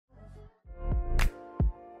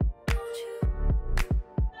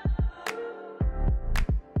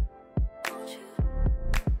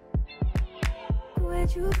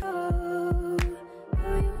let you go.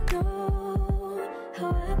 Girl, you know how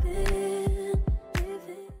I've been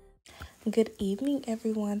living. Good evening,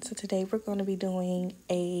 everyone. So today we're going to be doing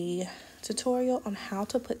a tutorial on how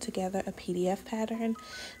to put together a PDF pattern.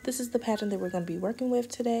 This is the pattern that we're going to be working with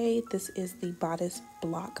today. This is the bodice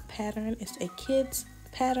block pattern. It's a kid's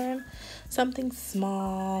pattern, something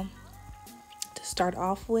small to start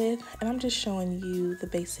off with, and I'm just showing you the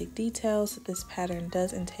basic details that this pattern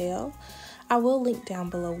does entail. I will link down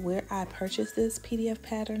below where I purchased this PDF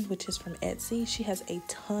pattern, which is from Etsy. She has a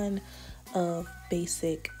ton of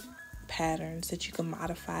basic patterns that you can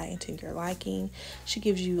modify into your liking. She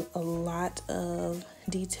gives you a lot of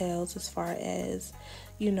details as far as,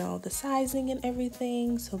 you know, the sizing and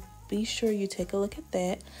everything, so be sure you take a look at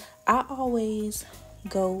that. I always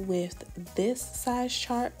go with this size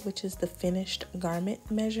chart, which is the finished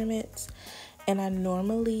garment measurements, and I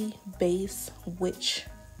normally base which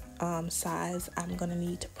size I'm gonna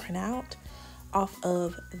need to print out off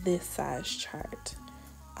of this size chart.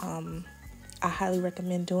 I highly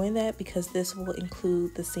recommend doing that because this will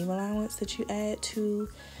include the seam allowance that you add to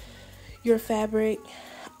your fabric,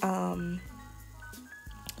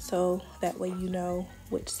 so that way you know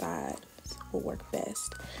which side will work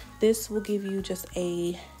best. This will give you just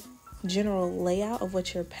a general layout of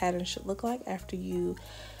what your pattern should look like after you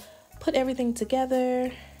put everything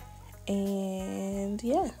together. And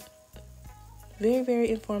yeah, very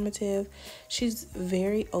informative. She's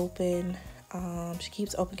very open. She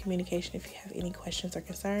keeps open communication if you have any questions or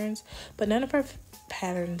concerns, but none of her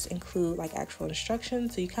patterns include like actual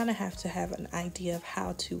instructions, so you kind of have to have an idea of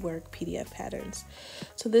how to work PDF patterns.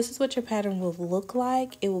 So this is what your pattern will look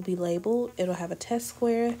like. It will be labeled, it'll have a test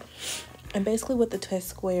square, and basically what the test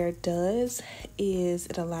square does is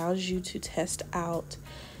it allows you to test out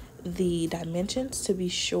the dimensions to be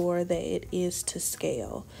sure that it is to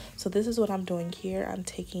scale. So this is what I'm doing here. I'm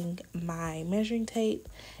taking my measuring tape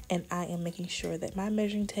and I am making sure that my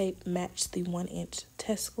measuring tape matched the 1-inch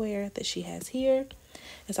test square that she has here.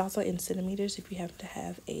 It's also in centimeters if you have to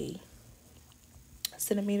have a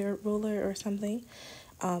centimeter ruler or something.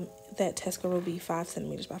 That test square will be 5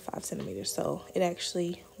 centimeters by 5 centimeters, so it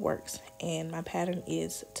actually works, and my pattern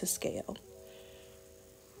is to scale.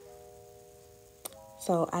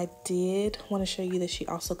 So I did want to show you that she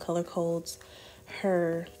also color codes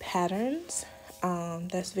her patterns.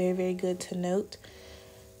 That's very good to note.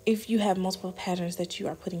 If you have multiple patterns that you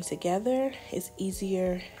are putting together, it's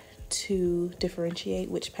easier to differentiate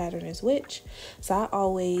which pattern is which. So I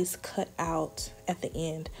always cut out at the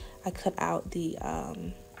end, I cut out the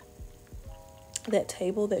that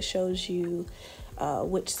table that shows you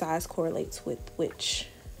which size correlates with which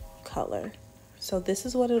color. So this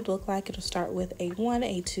is what it'll look like. It'll start with A1,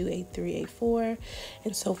 A2, A3, A4,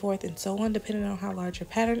 and so forth and so on, depending on how large your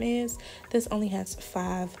pattern is. This only has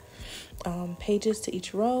 5 pages to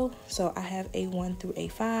each row. So I have A1 through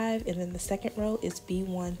A5, and then the second row is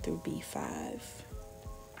B1 through B5.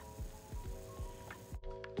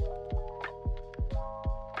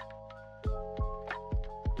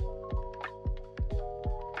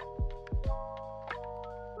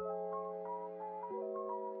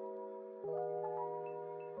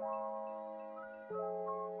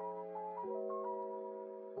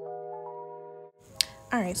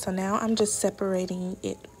 Alright, so now I'm just separating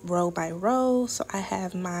it row by row. So I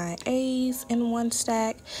have my A's in one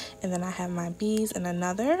stack, and then I have my B's in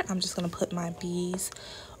another. I'm just going to put my B's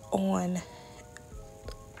on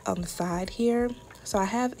the side here. So I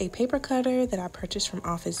have a paper cutter that I purchased from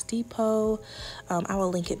Office Depot. I will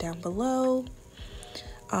link it down below.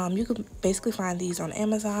 You can basically find these on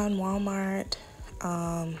Amazon, Walmart,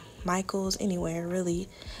 Michael's, anywhere really.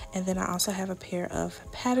 And then I also have a pair of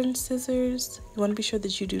pattern scissors. You want to be sure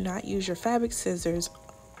that you do not use your fabric scissors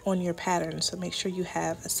on your pattern, so make sure you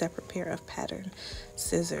have a separate pair of pattern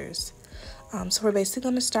scissors. So we're basically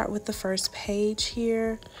going to start with the first page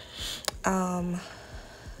here, and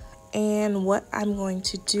what I'm going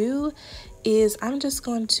to do is I'm just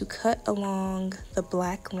going to cut along the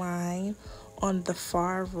black line on the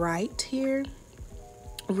far right here,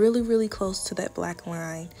 really close to that black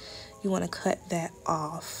line. You want to cut that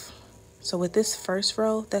off. So with this first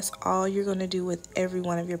row, that's all you're going to do with every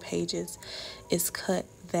one of your pages is cut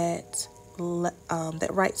that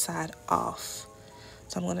right side off.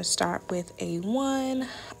 So I'm going to start with A1.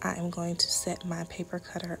 I'm going to set my paper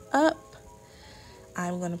cutter up.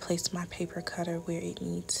 I'm going to place my paper cutter where it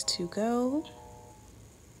needs to go.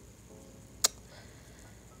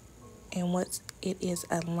 And once it is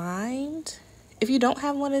aligned, if you don't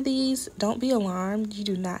have one of these, don't be alarmed. You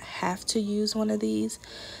do not have to use one of these.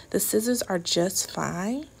 The scissors are just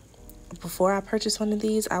fine. before I purchased one of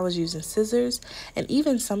these, I was using scissors, and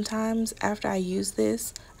even sometimes after I use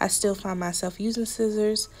this, I still find myself using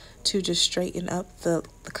scissors to just straighten up the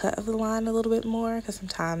cut of the line a little bit more, because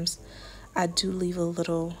sometimes I do leave a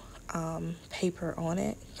little paper on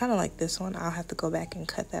it, kind of like this one. I'll have to go back and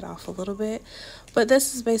cut that off a little bit, but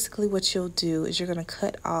this is basically what you'll do is you're going to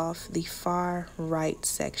cut off the far right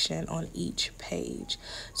section on each page.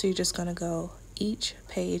 So you're just going to go each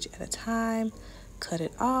page at a time, cut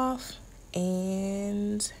it off,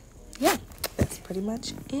 and yeah, that's pretty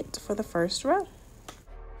much it for the first row.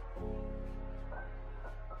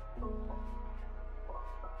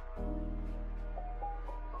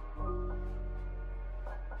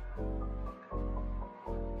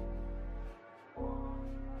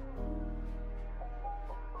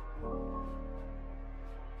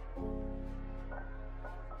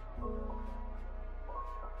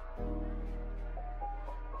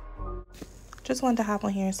 Just wanted to hop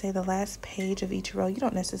on here and say the last page of each row, you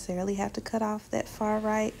don't necessarily have to cut off that far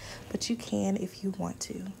right, but you can if you want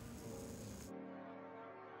to.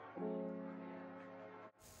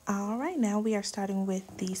 All right, now we are starting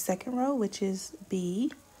with the second row, which is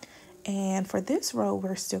B. And for this row,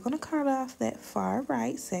 we're still going to cut off that far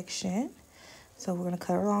right section. So we're going to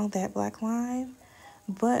cut along that black line.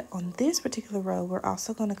 But on this particular row, we're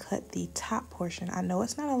also going to cut the top portion. I know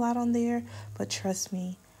it's not a lot on there, but trust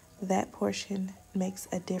me, that portion makes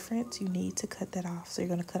a difference. You need to cut that off. So you're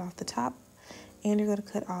going to cut off the top and you're going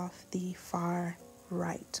to cut off the far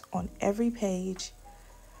right on every page.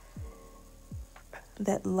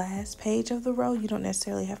 That last page of the row, you don't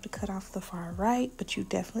necessarily have to cut off the far right, but you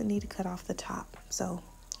definitely need to cut off the top. So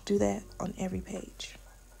do that on every page.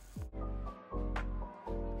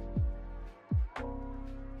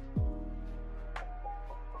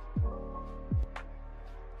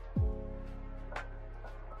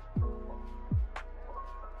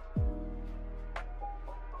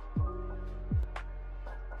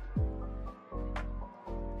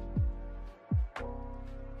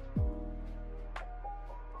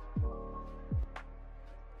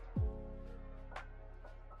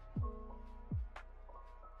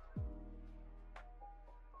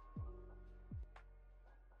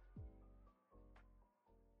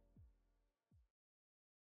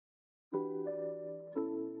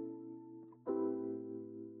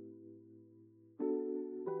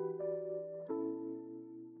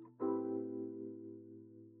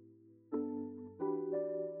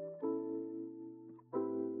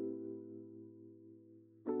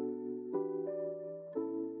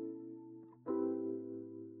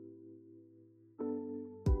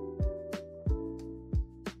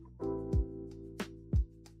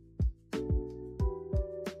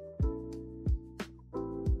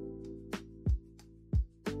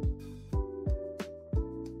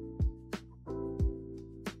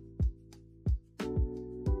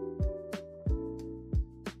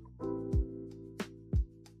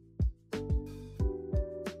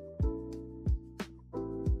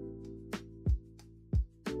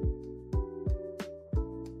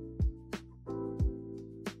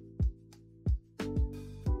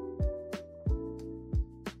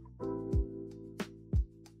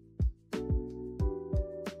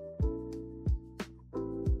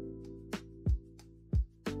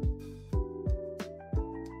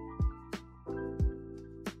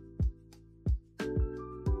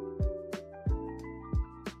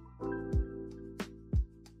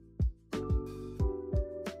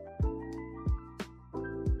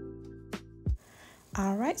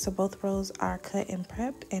 All right, so both rows are cut and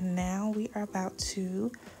prepped, and now we are about to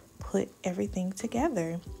put everything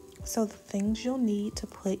together. So the things you'll need to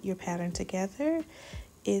put your pattern together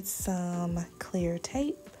is some clear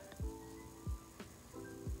tape.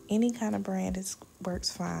 Any kind of brand works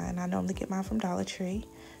fine. I normally get mine from Dollar Tree.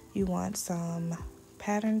 You want some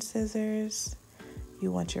pattern scissors.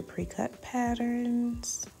 You want your pre-cut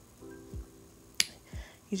patterns.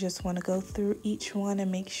 You just want to go through each one and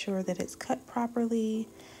make sure that it's cut properly.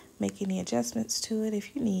 Make any adjustments to it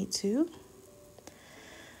if you need to.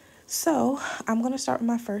 So I'm going to start with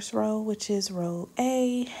my first row, which is row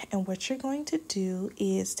A. And what you're going to do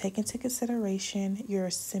is take into consideration your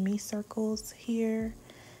semicircles here,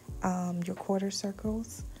 your quarter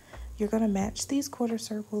circles. You're going to match these quarter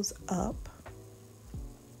circles up.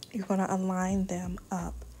 You're going to align them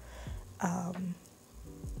up.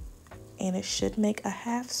 And it should make a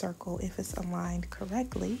half circle if it's aligned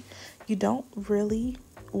correctly. You don't really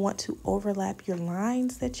want to overlap your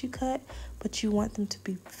lines that you cut, but you want them to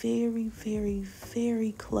be very, very,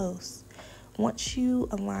 very close. Once you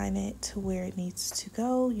align it to where it needs to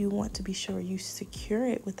go, you want to be sure you secure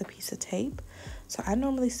it with a piece of tape. So I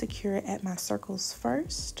normally secure it at my circles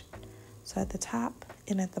first. So at the top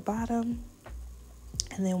and at the bottom.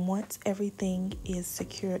 And then once everything is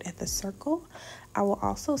secured at the circle, I will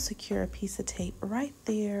also secure a piece of tape right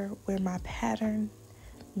there where my pattern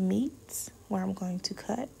meets, where I'm going to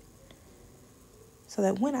cut, so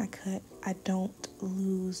that when I cut, I don't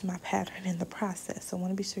lose my pattern in the process. So I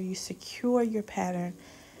want to be sure you secure your pattern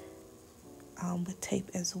with tape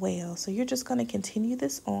as well. So you're just going to continue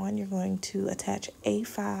this on. You're going to attach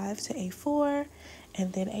A5 to A4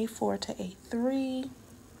 and then A4 to A3,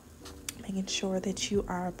 making sure that you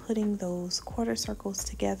are putting those quarter circles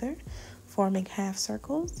together, forming half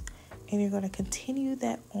circles, and you're going to continue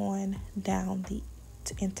that on down the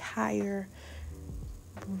entire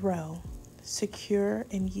row. Secure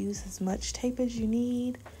and use as much tape as you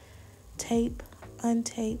need. Tape,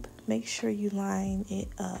 untape, make sure you line it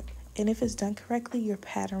up. And if it's done correctly, your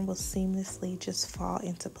pattern will seamlessly just fall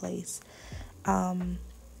into place.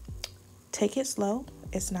 Take it slow.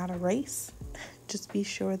 It's not a race. Just be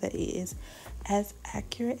sure that it is as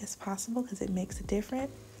accurate as possible, because it makes a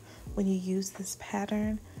difference when you use this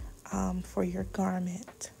pattern for your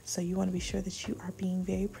garment. So you want to be sure that you are being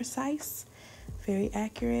very precise, very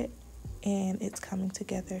accurate, and it's coming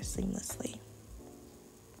together seamlessly.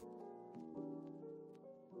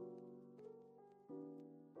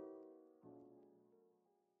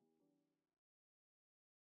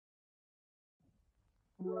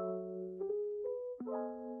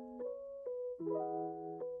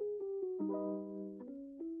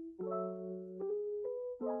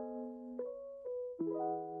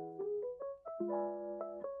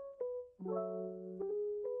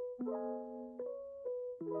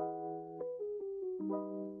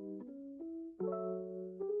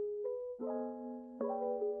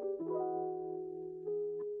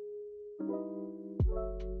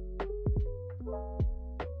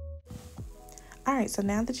 Alright, so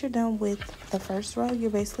now that you're done with the first row,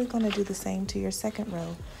 you're basically going to do the same to your second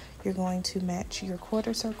row. You're going to match your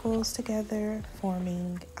quarter circles together,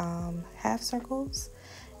 forming half circles,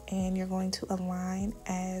 and you're going to align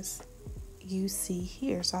as you see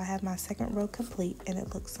here. So I have my second row complete, and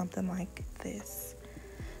it looks something like this.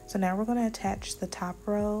 So now we're going to attach the top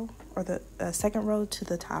row, or the second row, to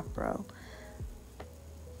the top row.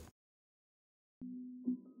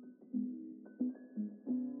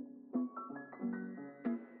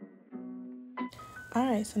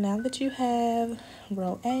 Alright, so now that you have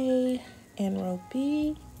row A and row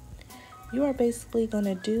B, you are basically going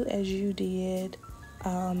to do as you did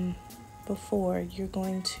before. You're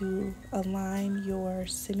going to align your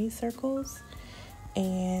semicircles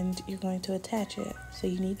and you're going to attach it. So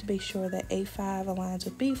you need to be sure that A5 aligns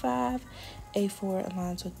with B5, A4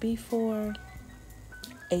 aligns with B4,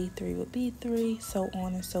 A3 with B3, so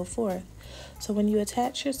on and so forth. So when you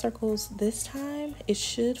attach your circles this time, it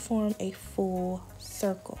should form a full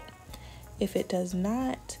circle. If it does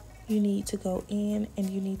not, you need to go in and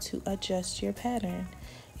you need to adjust your pattern.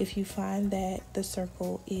 If you find that the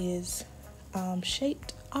circle is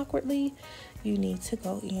shaped awkwardly, you need to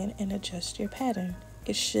go in and adjust your pattern.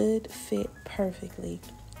 It should fit perfectly,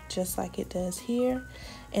 just like it does here.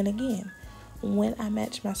 And again, when I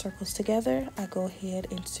match my circles together, I go ahead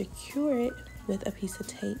and secure it with a piece of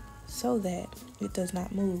tape so that it does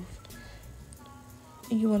not move.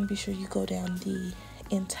 And you want to be sure you go down the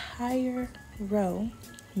entire row,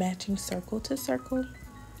 matching circle to circle,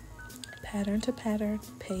 pattern to pattern,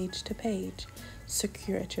 page to page.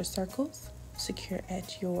 Secure at your circles, secure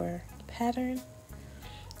at your pattern.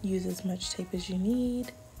 Use as much tape as you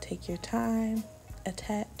need. Take your time,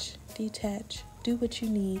 attach, detach. Do what you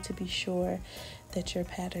need to be sure that your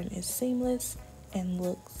pattern is seamless and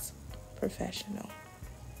looks professional.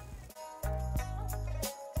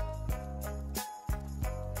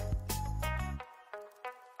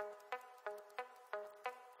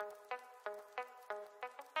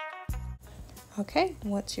 Okay,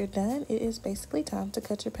 once you're done, it is basically time to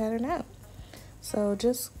cut your pattern out. So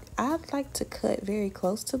I like to cut very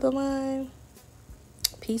close to the line,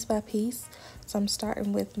 piece by piece. So I'm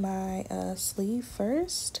starting with my sleeve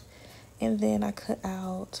first, and then I cut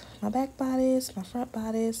out my back bodice, my front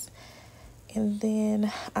bodice, and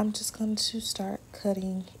then I'm just going to start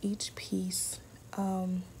cutting each piece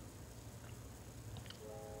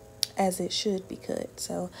as it should be cut.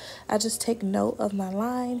 So I just take note of my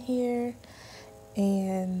line here,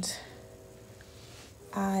 and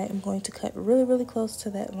I am going to cut really, really close to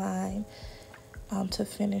that line to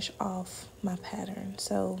finish off my pattern.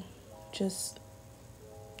 So just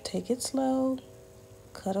take it slow,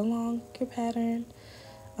 cut along your pattern.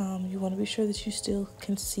 You want to be sure that you still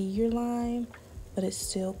can see your line, but it's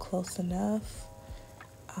still close enough.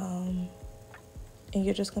 And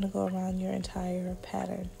you're just going to go around your entire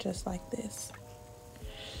pattern just like this.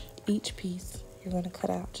 Each piece you're going to cut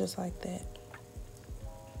out just like that.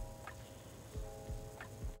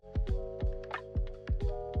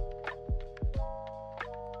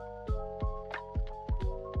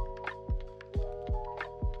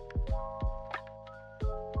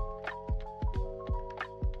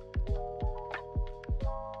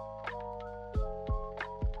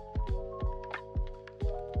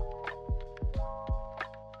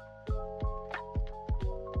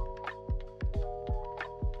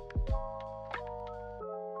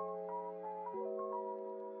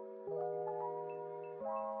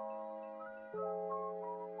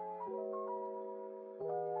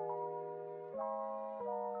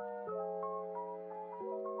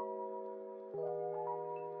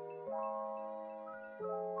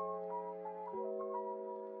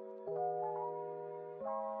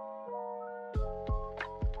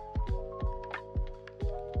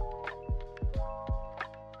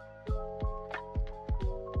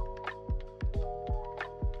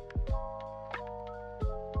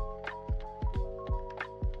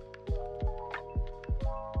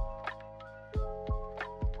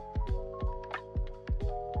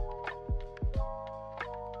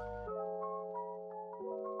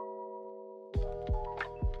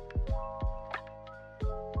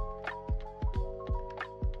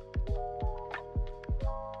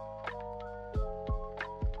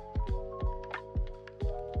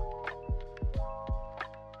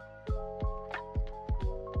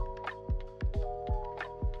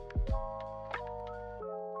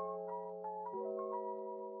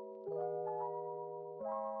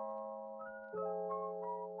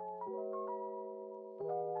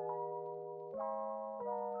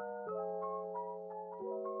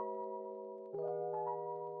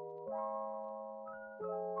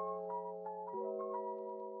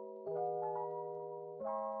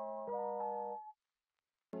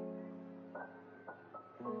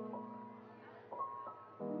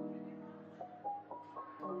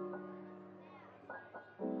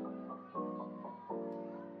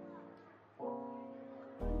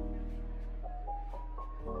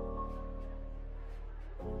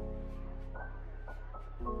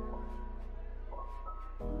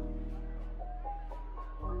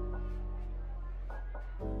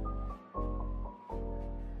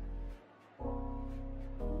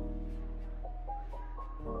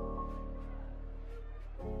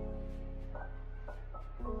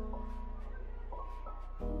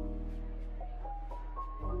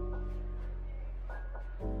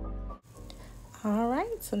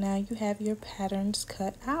 Alright, so now you have your patterns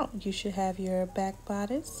cut out. You should have your back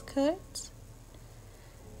bodice cut.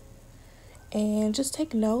 And just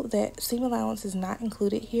take note that seam allowance is not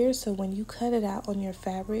included here, so when you cut it out on your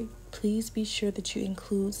fabric, please be sure that you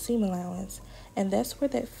include seam allowance. And that's where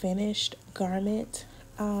that finished garment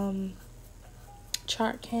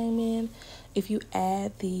chart came in. If you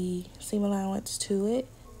add the seam allowance to it,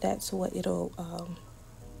 that's what it'll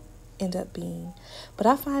end up being. But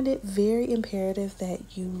I find it very imperative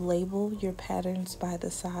that you label your patterns by the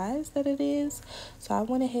size that it is. So I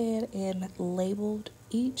went ahead and labeled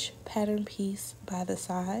each pattern piece by the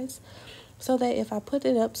size, so that if I put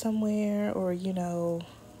it up somewhere, or the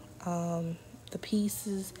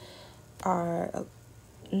pieces are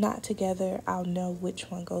not together, I'll know which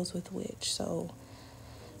one goes with which. So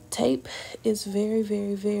tape is very,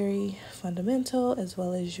 very, very fundamental, as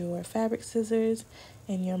well as your fabric scissors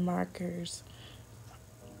and your markers.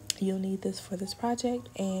 You'll need this for this project,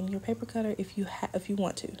 and your paper cutter if you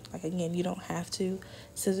want to. Like, again, you don't have to.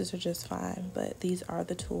 Scissors are just fine, but these are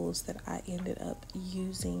the tools that I ended up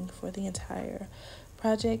using for the entire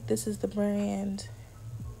project. This is the brand,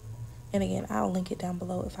 and again, I'll link it down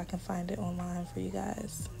below if I can find it online for you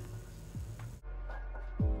guys.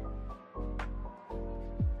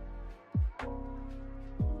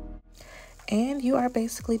 And you are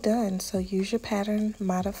basically done. So use your pattern,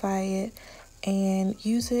 modify it, and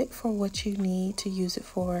use it for what you need to use it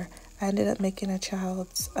for. I ended up making a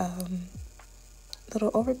child's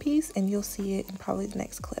little overpiece, and you'll see it in probably the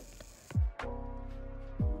next clip.